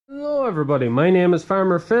everybody, my name is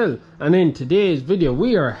Farmer Phil, and in today's video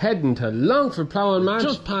we are heading to Longford Ploughing Match.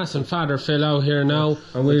 Just passing Father Phil out here now,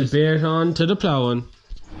 and we'll beat on to the ploughing.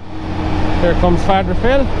 Here comes Father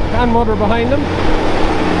Phil and Mother behind him.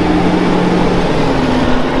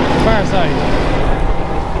 Far side.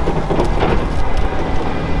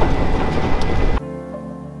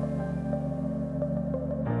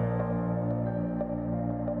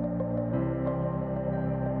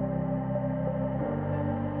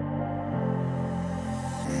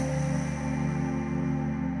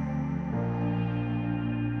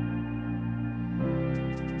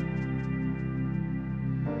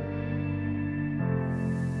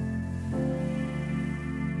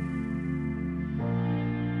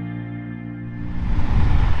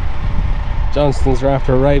 Johnston's are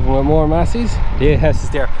after arriving with more massies. The 8S is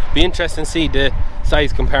there. Be interesting to see the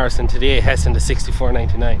size comparison to the 8S and the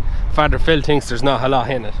 6499. Father Phil thinks there's not a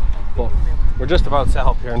lot in it, but we're just about set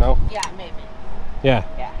up here now. Yeah, maybe. Yeah.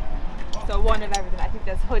 Yeah. So one of everything. I think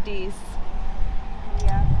there's hoodies.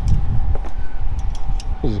 Yeah.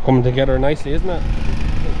 This is coming together nicely, isn't it?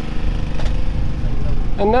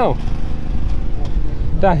 And now,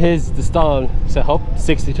 that is the stall set up,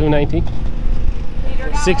 6290.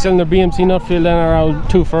 6-cylinder BMC nut field NRL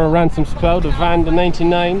 2 for a Ransom's Plough, the van, the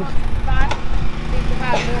 99.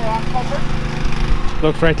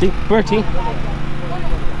 Looks rightly. Bertie.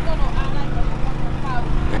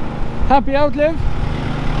 Happy out, Liv?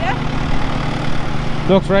 Yeah.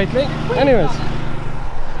 Looks rightly. Anyways,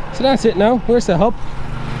 so that's it now. We're set up.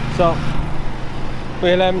 So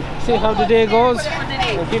we'll see how the day goes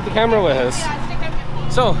and keep the camera with us.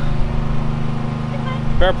 So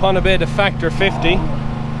we're upon a bit of factor 50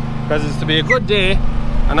 because it's to be a good day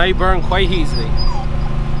and I burn quite easily.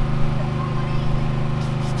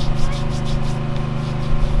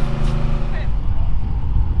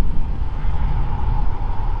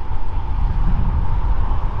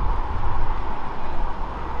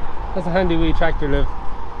 That's a handy wee tractor, Liv.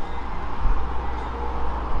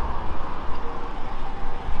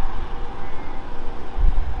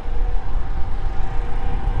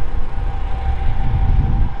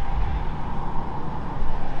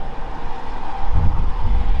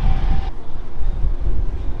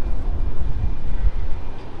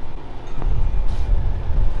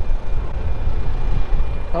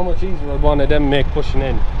 How much easier would one of them make pushing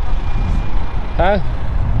in? Huh?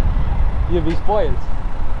 You'd be spoiled.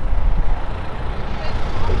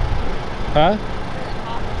 Huh?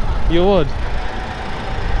 You would.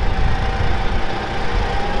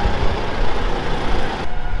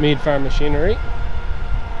 Mead Farm Machinery.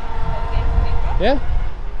 Yeah?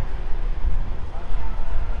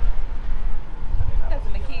 That's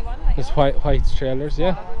the key one. There's white trailers,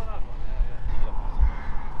 yeah.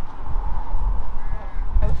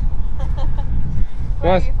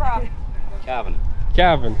 Where are you from? Cavan.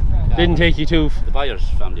 Cavan. Didn't take you to The buyer's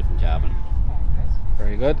family from Cavan.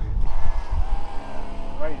 Very good.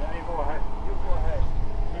 Right, then you go ahead. You go ahead.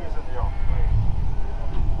 He's in the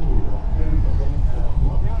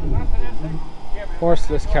yard.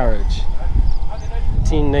 Horseless carriage.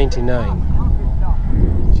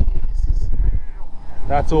 1899. Jesus.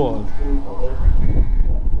 That's old.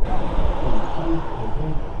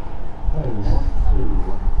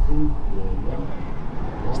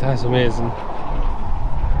 That's amazing.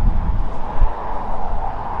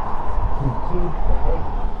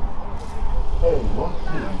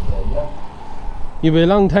 You'll be a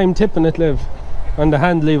long time tipping it, Liv, on the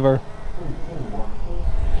hand lever.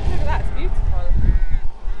 Look at that, it's beautiful.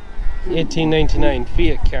 1899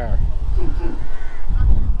 Fiat car.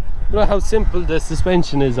 Look how simple the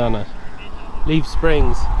suspension is on it. Leaf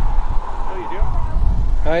springs. How you doing?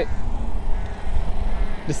 Right.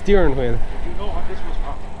 The steering wheel. Did you know how this was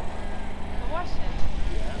from? The washing.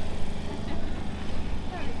 Yeah.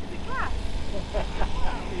 It's a glass.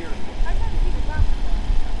 I've never seen a glass before.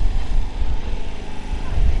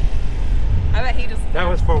 I bet he just... That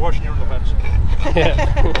was for washing your underpants.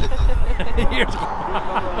 Yeah. Years ago.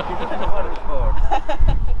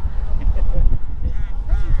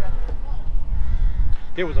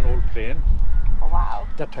 There was an old plane. Oh wow.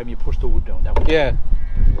 That time you pushed the wood down. That was Yeah.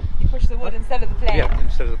 You push the wood instead of the plane. Yeah,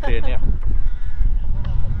 instead of the plane, yeah.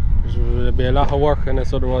 There'd be a lot of work on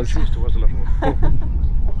this otherwise. There was a lot more.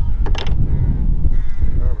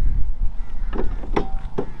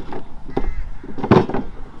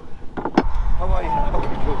 How are you?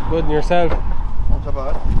 Good and yourself? Not so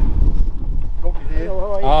bad. Lovely day. Hello,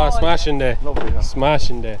 how are you? Oh, smashing day. Lovely, yeah.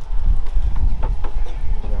 Smashing day.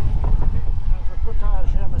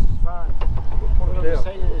 Yeah.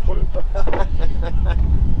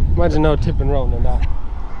 Imagine now tipping round in that.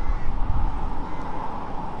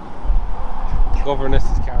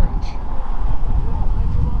 governess's carriage.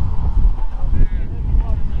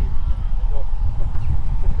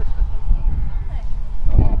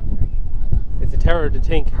 It's a terror to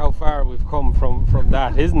think how far we've come from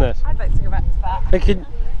that, isn't it? I'd like to go back to that. Like,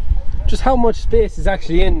 just how much space is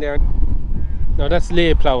actually in there. No, that's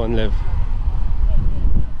lay ploughing, Liv.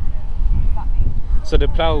 So they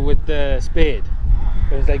plough with the spade.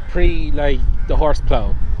 It was like the horse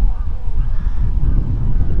plough.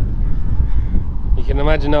 You can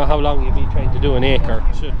imagine now how long you'd be trying to do an acre.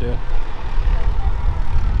 Should do.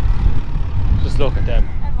 Just look at them.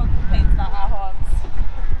 Everyone complains about our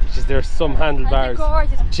horns. Just, there's some handlebars.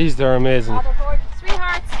 Jeez, they're amazing. Oh, they're gorgeous.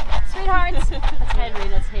 Sweethearts, sweethearts. That's Henry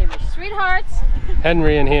and that's Hamish. Sweethearts.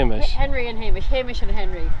 Henry and Hamish. Henry and Hamish. Hamish and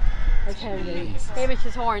Henry. That's Henry.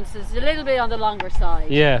 Hamish's horns is a little bit on the longer side.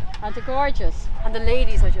 Yeah. And they're gorgeous. And the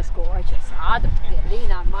ladies are just gorgeous. Ah, they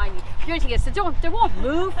lean on mine. The only thing is they won't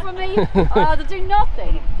move from me. They do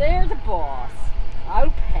nothing. They're the boss. Our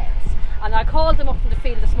pets. And I called them up from the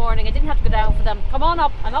field this morning. I didn't have to go down for them. Come on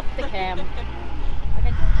up, and up they came.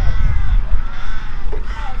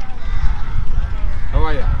 How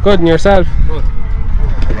are you? Good, and yourself? Good.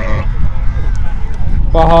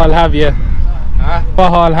 What all have you? Huh?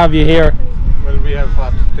 What all have you here? Well, we have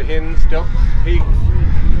what? The hens, ducks, pigs,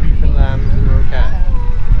 beef and lambs, and our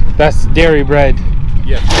cat. That's dairy bred.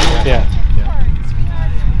 Yes. Yeah.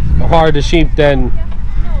 How are the sheep then?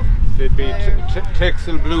 They'd be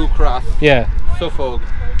Texel Blue Cross, Yeah. Suffolk,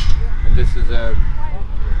 and this is a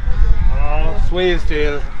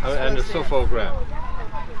Swaysdale and a Suffolk Ram.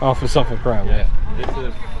 Off of Suffolk Ram. Yeah. This is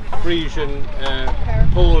a Frisian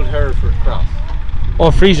Old Hereford Cross. Oh,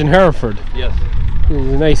 Frisian Hereford. Yes. He's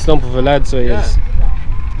a nice lump of a lad, so he is.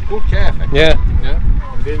 Good calf, actually. Yeah.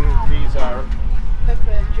 Yeah. And then these are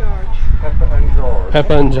Pepper and George. Pepper and George.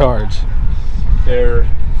 Peppa and George. They're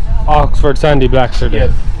Oxford Sandy Blacks are there.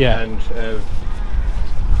 yes. Yeah. And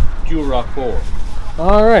Duroc Boar.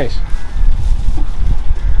 Alright.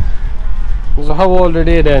 So how old are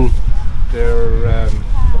they then? They're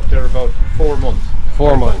about 4 months.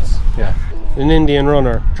 4 months. Yeah. An Indian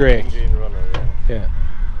runner, Drake. Indian runner, yeah. Yeah.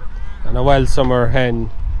 And a wild summer hen.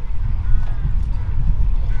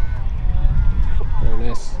 Very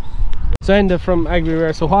nice. So Enda from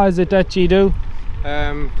AgriWare, so what is it that you do?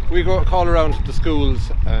 We go call around to the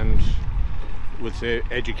schools and would say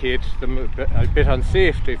educate them a bit on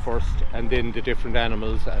safety first, and then the different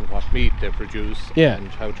animals and what meat they produce, Yeah. and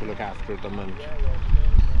how to look after them,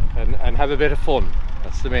 and have a bit of fun.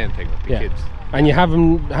 That's the main thing with the Yeah. kids. And you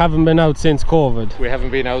haven't been out since COVID. We haven't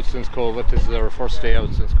been out since COVID. This is our first day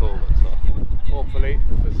out since COVID, so hopefully,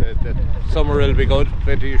 as I said, that summer will be good.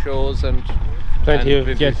 Plenty of shows and Plenty of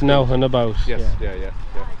plenty getting schools. out and about. Yes, Yeah. yeah.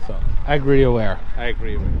 So AgriWare. I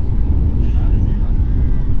agree with you.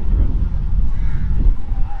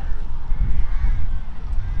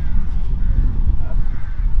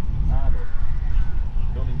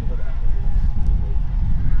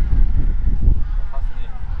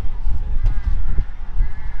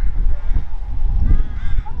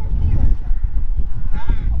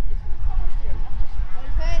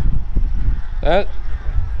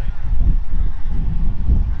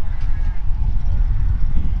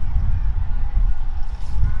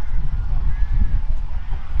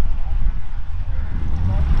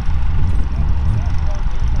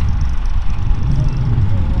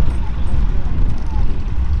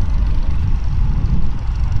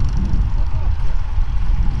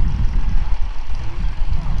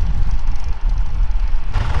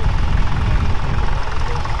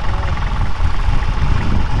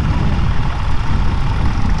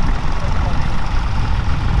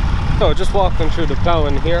 So just walking through the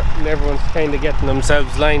ploughing here, and everyone's kind of getting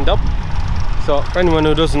themselves lined up. So for anyone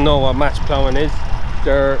who doesn't know what match ploughing is,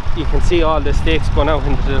 there you can see all the stakes going out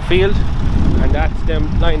into the field, and that's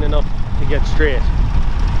them lining up to get straight.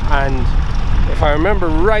 And if I remember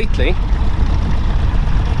rightly,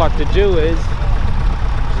 what to do is,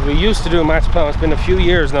 we used to do match ploughing. It's been a few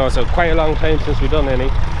years now, so quite a long time since we've done any.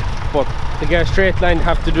 But to get a straight line, you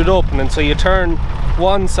have to do the opening. So you turn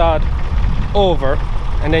one sod over,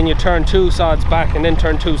 and then you turn 2 sods back, and then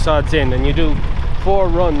turn 2 sods in, and you do 4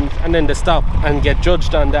 runs, and then they stop and get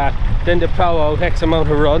judged on that. Then they plough out X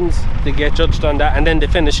amount of runs, they get judged on that, and then they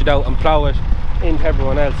finish it out and plough it into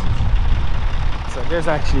everyone else. So there's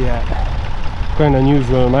actually a quite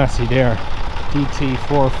unusual Massey there, DT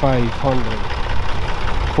 4500,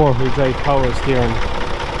 4-wheel drive power steering.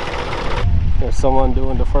 There's someone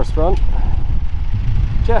doing the first run.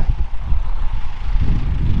 Yeah.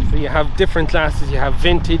 So you have different classes. You have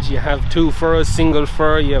vintage, you have 2 furrows, single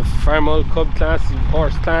furrow, you have farm old cub class, you have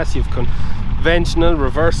horse class, you have conventional,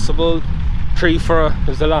 reversible, 3 for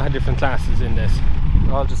there's a lot of different classes in this.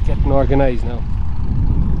 They're all just getting organised now.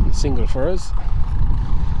 Single furrows.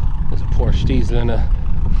 There's a Porsche diesel and a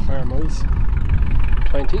Farmers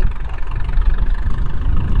 20.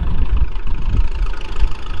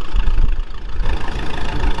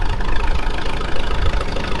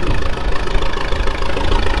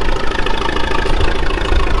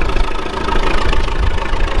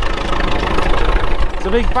 It's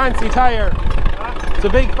a big fancy tyre. It's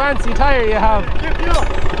a big fancy tyre you have.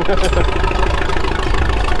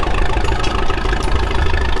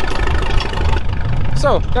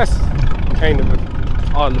 So that's kind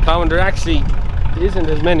of all the ploughing. There actually isn't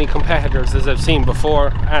as many competitors as I've seen before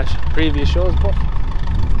at previous shows, but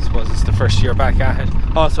I suppose it's the first year back at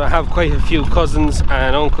it. Also, I have quite a few cousins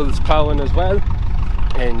and uncles ploughing as well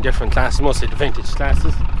in different classes, mostly the vintage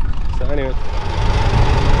classes. So anyway.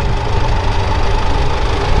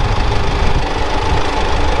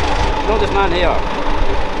 You know this man here?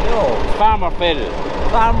 No. It's Farmer Phil.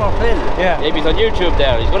 Farmer Phil. Yeah. Maybe he's on YouTube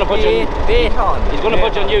there. He's going to put you on. He's going to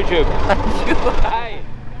put you on YouTube. Hi.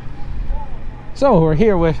 So we're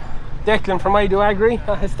here with Declan from I Do Agri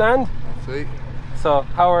at his stand. That's right. So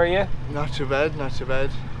how are you? Not too bad, not too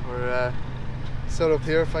bad. We're set up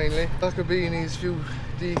here finally. Bucket beanies, few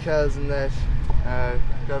decals and that.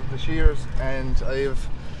 Got the shears, and I have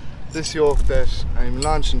this yoke that I'm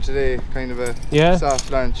launching today, kind of a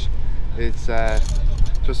soft launch. It's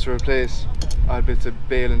just to replace odd bits of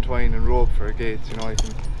bale and twine and rope for a gate. You know, I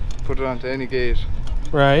can put it onto any gate,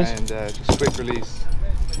 right? And just quick release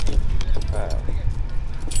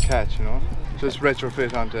catch. You know, just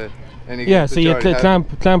retrofit onto any gate. Yeah, so you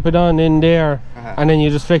clamp it on in there, and then you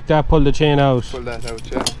just flick that, pull the chain out. Pull that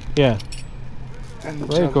out, yeah. Yeah. And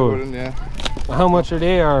very cool. In, yeah. How much are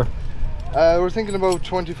they? Or we're thinking about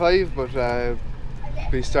 25, but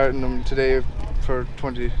be starting them today for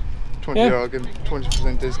 20 euro. I'll give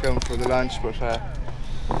 20% discount for the launch, but I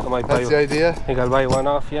might that's the idea. I think I'll buy one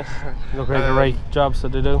off you. Look like the right jobs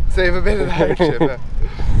that they do. Save a bit of the hardship.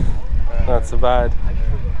 Not so bad.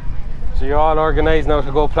 So you're all organised now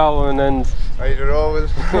to go ploughing, and I don't know.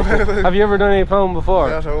 have you ever done any ploughing before?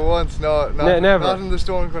 Not once, no. Never. Not in the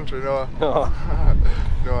stone country, no. No.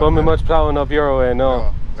 No. Won't be much ploughing up your way,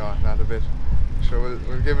 no. No, not a bit. Sure,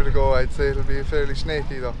 we'll give it a go. I'd say it'll be fairly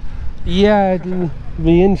snaky though. Yeah, it'll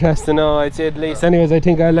be interesting now, I'd say at least. Anyways, I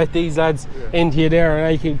think I'll let these lads into you there and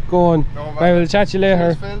I keep going. No, I will chat to you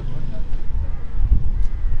later. Cheers, Phil.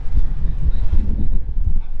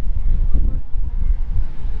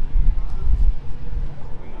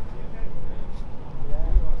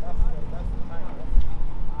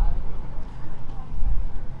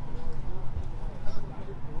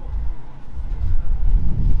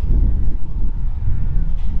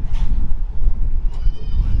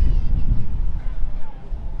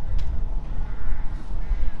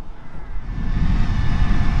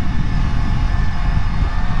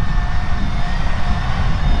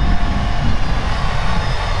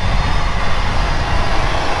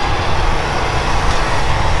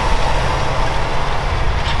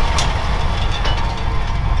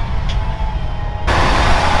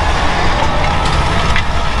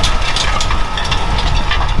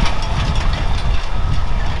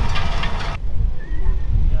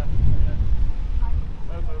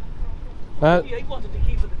 He wanted the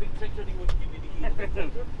key for the big tractor, he wouldn't give me the key for the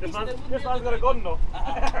tractor. This man's got a gun though.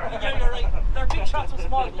 Yeah, you're right. They're big shots with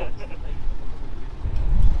small guns. There's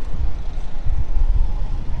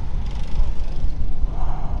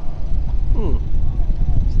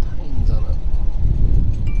tines on it.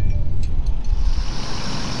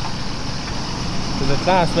 There's a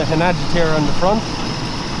class with an agitator on the front.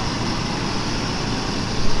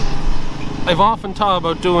 I've often thought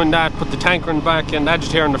about doing that, put the tanker in the back and the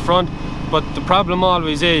agitator in the front, but the problem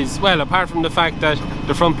always is, well, apart from the fact that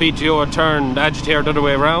the front PTO would turn the agitator the other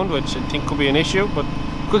way around, which I think could be an issue, but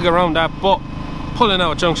quick around that, but pulling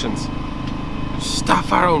out junctions, just that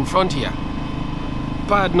far out in front of you.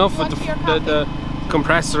 Bad enough with the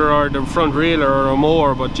compressor or the front reeler or a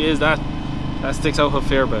mower, but geez, that sticks out a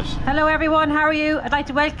fair bit. Hello everyone, how are you? I'd like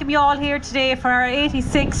to welcome you all here today for our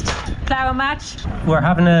 86th plough match. We're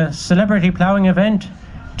having a celebrity ploughing event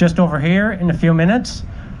just over here in a few minutes.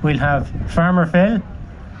 We'll have Farmer Phil.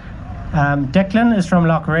 Declan is from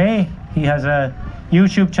Loughrea. He has a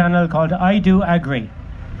YouTube channel called I Do Agri.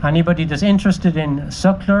 Anybody that's interested in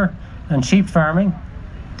suckler and sheep farming,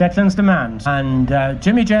 Declan's the man. And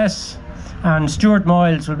Jimmy Jess and Stuart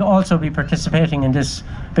Moyles will also be participating in this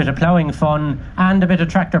bit of ploughing fun and a bit of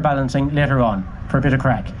tractor balancing later on for a bit of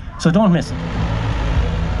crack. So don't miss it.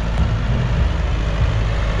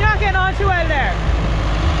 You're not getting on too well there.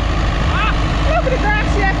 Look at the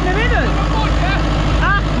grass yet in the middle.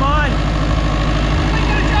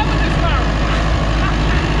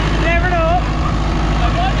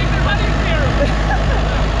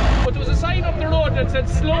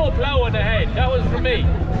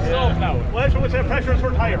 slow plough. Well, so it's a pressure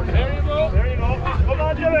for tires. There you go. There you go. Come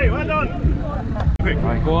on, Jimmy. Well done. Quick.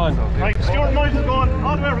 Right, go on. Right, Stewart Noise is going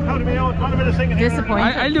all the way from County Mayo. Not a bit of singing here. Disappointing.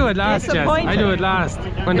 I'll do it last, Jess. I'll do it last.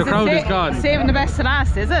 When the crowd is gone. Saving the best to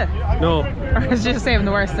last, is it? No. Or is it just saving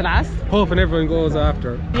the worst to last? Hoping everyone goes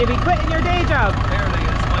after. You'll be quitting your day job.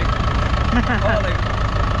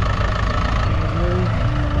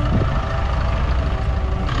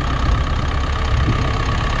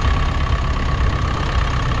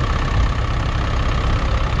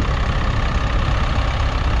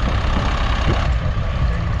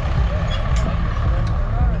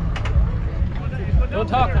 Don't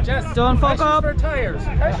talk, Jess. Don't fuck up. Pressures for tires.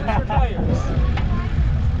 Pressures for tires.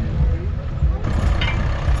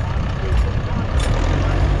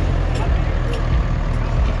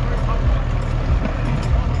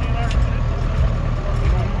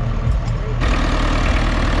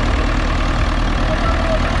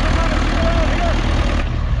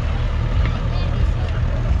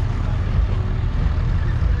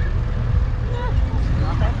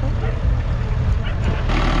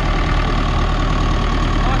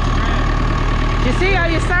 See how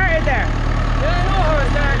you started there? Yeah, I know how I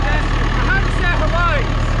started, Jess. I had to set her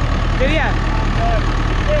lines. Do ya?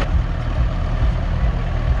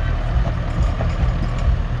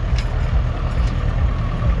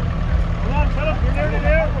 Come on, Philip, you're nearly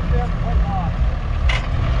there.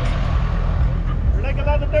 You're like a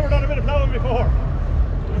lad that's never done a bit of ploughing before.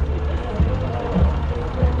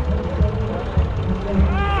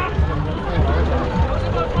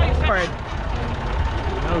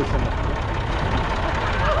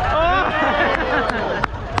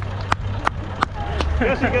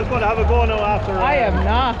 Guess you guys want to have a go now after. I am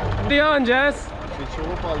not. Be on, Jess. I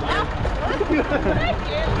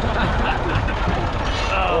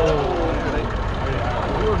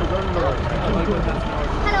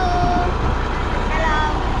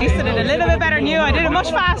did it a little bit better than you. I did it much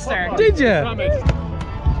faster. Did you?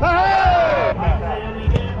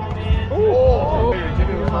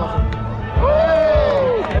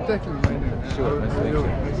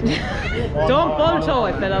 Don't bull toe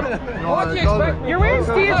it, Philip. What do you expect? You're wearing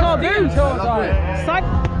steel toe boots. Stop.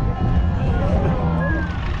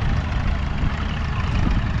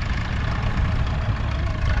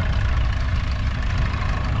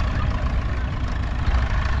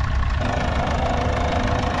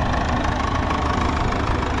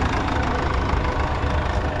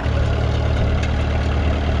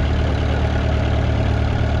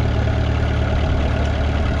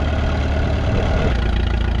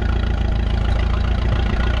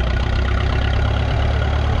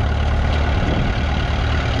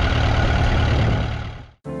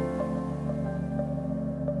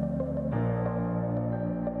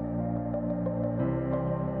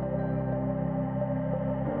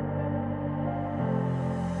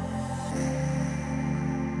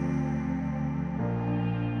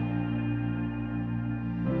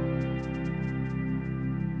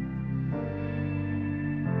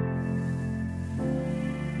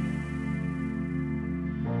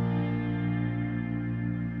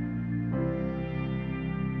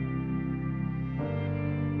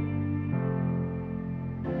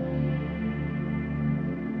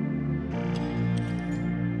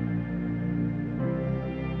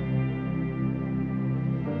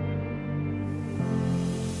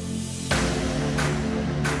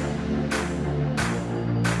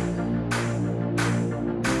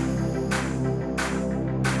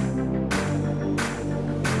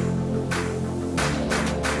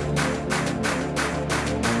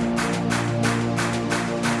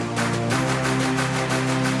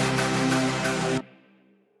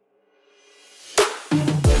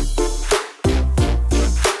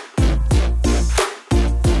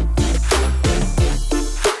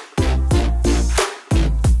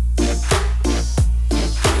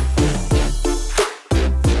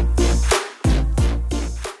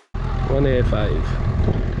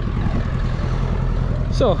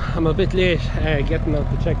 So I'm a bit late getting out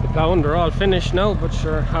to check the ploughing. They're all finished now, but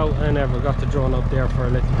sure how I never got the drone up there for a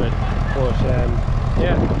little bit. But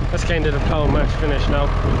yeah, that's kind of the ploughing match finished now.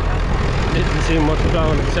 Didn't see much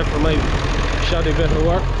ploughing except for my shoddy bit of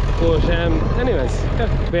work. But anyways,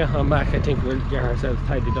 I'm back. I think we'll get ourselves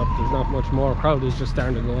tidied up. There's not much more. Crowd is just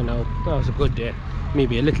starting to go now. That was a good day.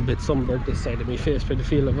 Maybe a little bit sunburned this side of my face for the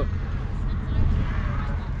feel of it.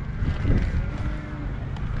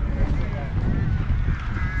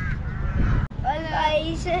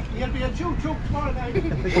 You'll be a choo-choo tomorrow night.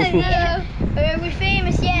 I know, we're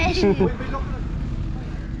famous yet.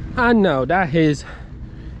 And now that is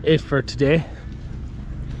it for today.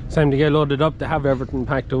 It's time to get loaded up to have everything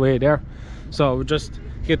packed away there. So we're just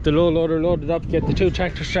get the low loader loaded up, get the 2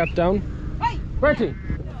 tractors strapped down. Bertie!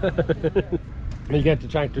 We'll get the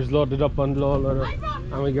tractors loaded up on the low loader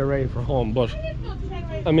and we get ready for home. But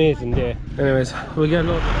amazing day. Anyways, we'll get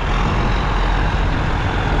loaded.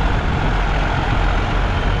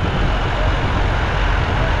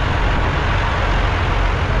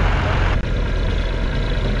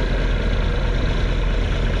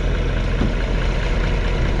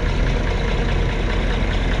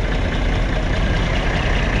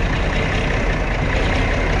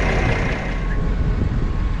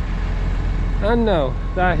 And now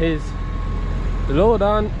that is the load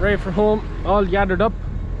on, ready for home, all gathered up.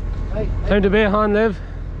 Time to bait on, Liv.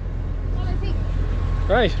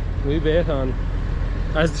 Right, we bait on,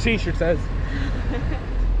 as the t-shirt says.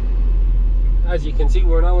 As you can see,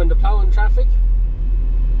 we're now in the ploughing traffic.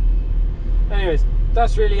 Anyways,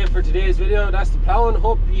 that's really it for today's video. That's the ploughing.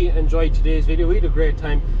 Hope you enjoyed today's video. We had a great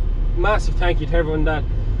time. Massive thank you to everyone that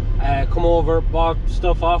come over, bought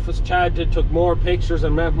stuff off us, chatted, took more pictures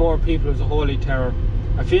and met more people. It was a holy terror.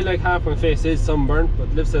 I feel like half my face is sunburnt, but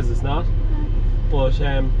Liv says it's not. But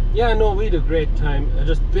yeah, no, we had a great time.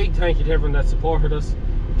 Just big thank you to everyone that supported us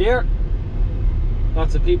there.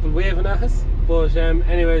 Lots of people waving at us. But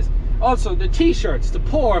anyways, also the t-shirts, the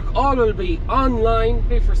pork, all will be online,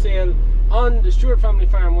 ready for sale on the Stewart Family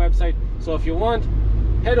Farm website. So if you want,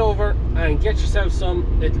 head over and get yourself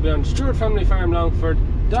some. It'll be on Stewart Family Farm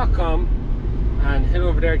Longford.com, and head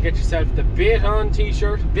over there, get yourself the bait on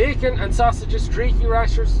t-shirt, bacon and sausages, streaky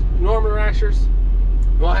rashers, normal rashers,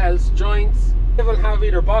 what else, joints. They will have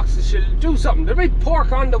either boxes, she'll do something. There'll be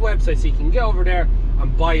pork on the website, so you can get over there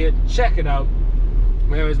and buy it, check it out.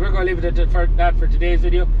 Anyways, we're going to leave it at that for today's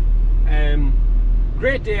video.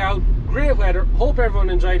 Great day out, great weather. Hope everyone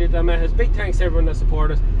enjoyed it. Big thanks to everyone that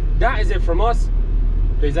supported us. That is it from us.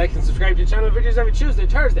 Please like and subscribe to the channel. Videos every Tuesday,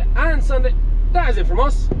 Thursday and Sunday. That is it from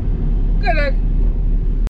us. Good luck.